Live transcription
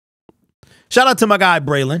Shout out to my guy,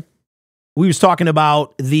 Braylon. We were talking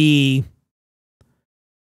about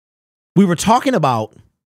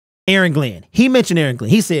Aaron Glenn. He mentioned Aaron Glenn.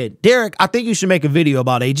 He said, Derek, I think you should make a video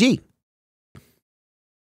about AG.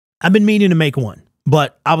 I've been meaning to make one,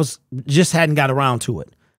 but just hadn't got around to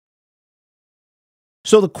it.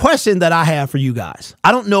 So the question that I have for you guys,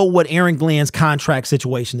 I don't know what Aaron Glenn's contract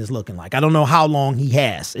situation is looking like. I don't know how long he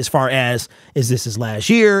has as far as, is this his last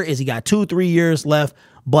year? Is he got 2-3 years left?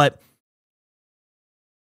 But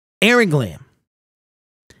Aaron Glenn,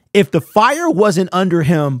 if the fire wasn't under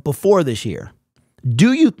him before this year,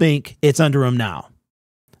 do you think it's under him now?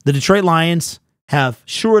 The Detroit Lions have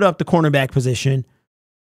shored up the cornerback position.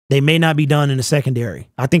 They may not be done in the secondary.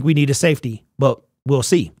 I think we need a safety, but we'll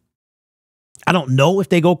see. I don't know if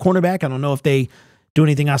they go cornerback. I don't know if they do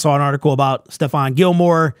anything. I saw an article about Stephon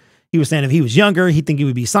Gilmore. He was saying if he was younger, he'd think he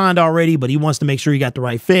would be signed already, but he wants to make sure he got the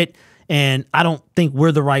right fit. And I don't think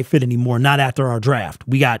we're the right fit anymore, not after our draft.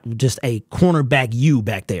 We got just a cornerback U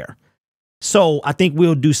back there. So I think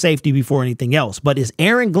we'll do safety before anything else. But is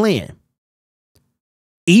Aaron Glenn,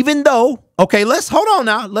 even though, okay, let's hold on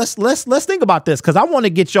now. Let's think about this because I want to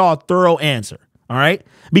get y'all a thorough answer. All right.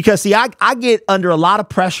 Because see, I get under a lot of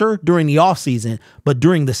pressure during the offseason, but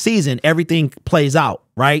during the season, everything plays out.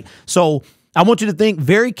 Right. So I want you to think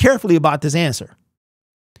very carefully about this answer.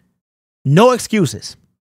 No excuses.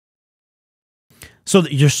 So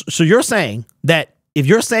you're saying that if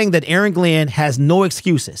you're saying that Aaron Glenn has no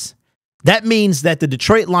excuses, that means that the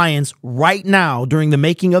Detroit Lions right now during the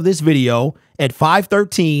making of this video at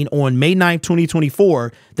 5:13 on May 9th,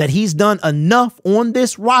 2024, that he's done enough on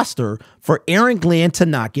this roster for Aaron Glenn to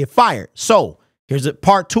not get fired. So here's a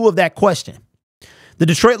part 2 of that question. The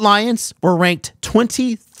Detroit Lions were ranked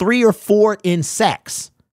 23 or 4 in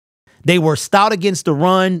sacks. They were stout against the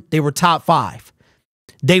run. They were top 5.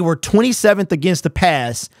 They were 27th against the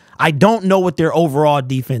pass. I don't know what their overall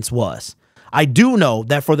defense was. I do know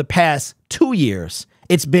that for the past 2 years,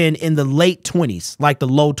 it's been in the late 20s, like the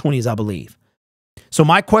low 20s, I believe. So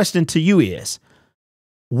my question to you is,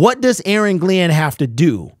 what does Aaron Glenn have to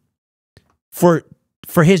do for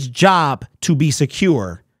his job to be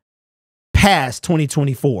secure past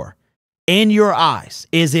 2024? In your eyes,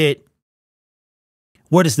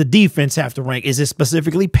 what does the defense have to rank? Is it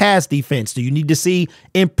specifically pass defense? Do you need to see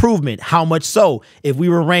improvement? How much so? If we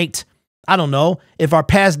were ranked, I don't know, if our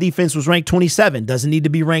pass defense was ranked 27, does it need to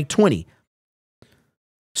be ranked 20?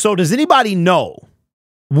 So does anybody know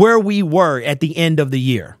where we were at the end of the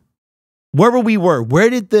year? Where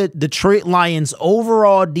did the Detroit Lions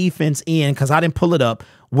overall defense end? Because I didn't pull it up.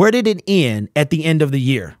 Where did it end at the end of the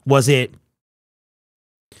year? Was it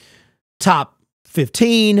top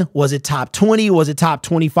 15? Was it top 20? Was it top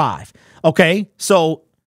 25? Okay, so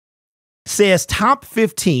says top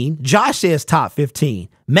 15. Josh says top 15.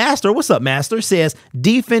 Master, what's up, Master? Says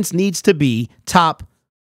defense needs to be top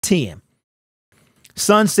 10.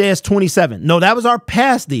 Son says 27. No, that was our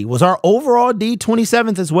pass D. Was our overall D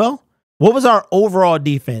 27th as well? What was our overall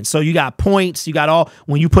defense? So you got points, you got all,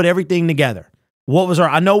 when you put everything together. What was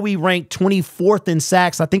I know we ranked 24th in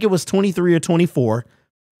sacks. I think it was 23 or 24.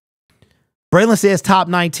 Braylon says top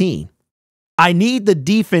 19. I need the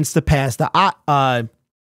defense to pass the eye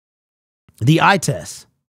test.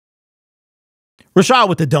 Rashad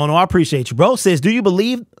with the dono, I appreciate you, bro. Says, do you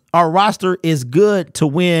believe our roster is good to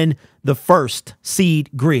win the first seed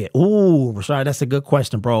grid? Ooh, Rashad, that's a good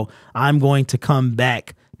question, bro. I'm going to come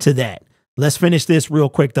back to that. Let's finish this real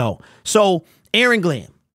quick, though. So, Aaron Glenn,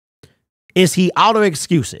 is he out of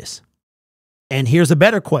excuses? And here's a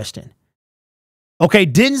better question. Okay,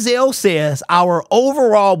 Denzel says our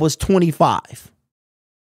overall was 25.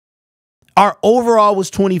 Our overall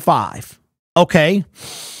was 25. Okay.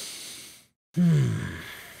 I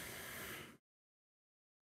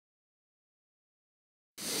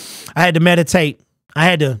had to meditate. I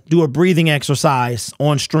had to do a breathing exercise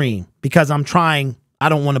on stream because I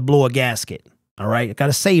don't want to blow a gasket. All right. I got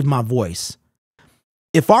to save my voice.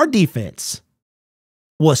 If our defense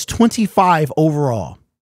was 25 overall,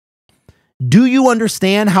 do you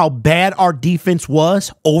understand how bad our defense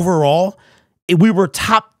was overall? We were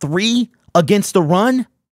top 3 against the run.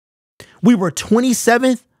 We were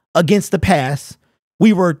 27th against the pass.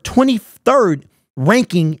 We were 23rd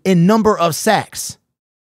ranking in number of sacks.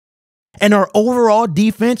 And our overall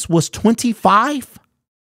defense was 25.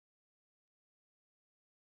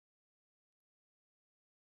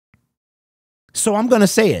 So I'm going to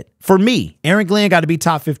say it. For me, Aaron Glenn got to be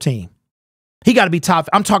top 15. He got to be top.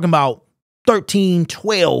 I'm talking about 13,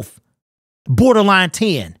 12, borderline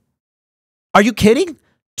 10. Are you kidding?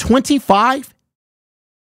 25?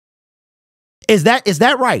 Is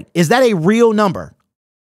that right? Is that a real number?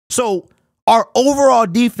 So Our overall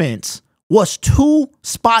defense was 2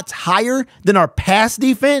 spots higher than our pass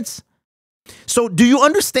defense. So do you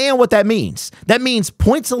understand what that means? That means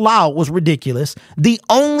points allowed was ridiculous. The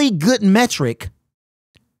only good metric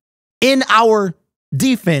in our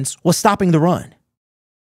defense was stopping the run.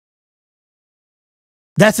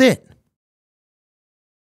 That's it.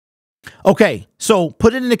 Okay, so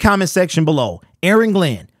put it in the comment section below. Aaron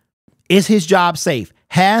Glenn, is his job safe?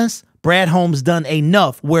 Has Brad Holmes done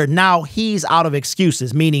enough where now he's out of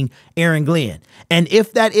excuses, meaning Aaron Glenn? And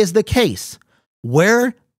if that is the case,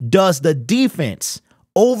 where does the defense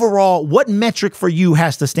overall, what metric for you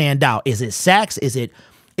has to stand out? Is it sacks? Is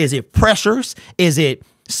it pressures? Is it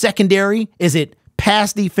secondary? Is it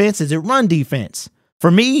pass defense? Is it run defense? For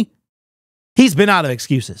me, he's been out of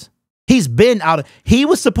excuses. He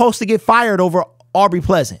was supposed to get fired over Aubrey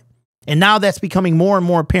Pleasant. And now that's becoming more and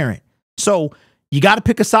more apparent. So you got to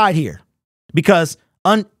pick a side here, because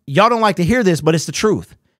y'all don't like to hear this, but it's the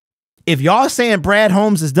truth. If y'all saying Brad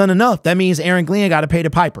Holmes has done enough, that means Aaron Glenn got to pay the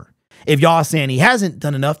piper. If y'all saying he hasn't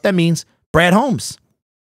done enough, that means Brad Holmes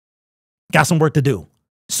got some work to do.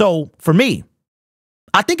 So for me,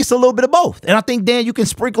 I think it's a little bit of both. And I think, Dan, you can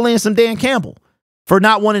sprinkle in some Dan Campbell for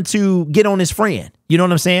not wanting to get on his friend. You know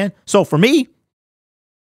what I'm saying? So for me,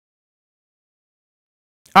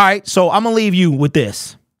 all right, so I'm going to leave you with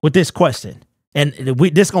this question. And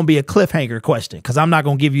this is going to be a cliffhanger question because I'm not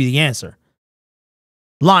going to give you the answer.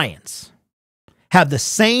 Lions have the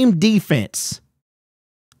same defense.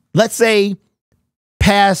 Let's say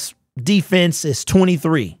pass defense is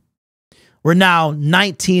 23. We're now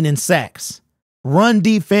 19 in sacks. Run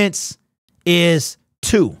defense is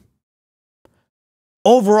 2.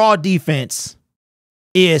 Overall defense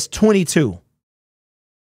is 22.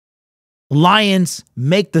 Lions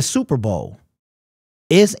make the Super Bowl.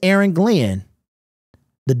 Is Aaron Glenn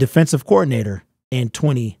the defensive coordinator in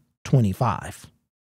 2025?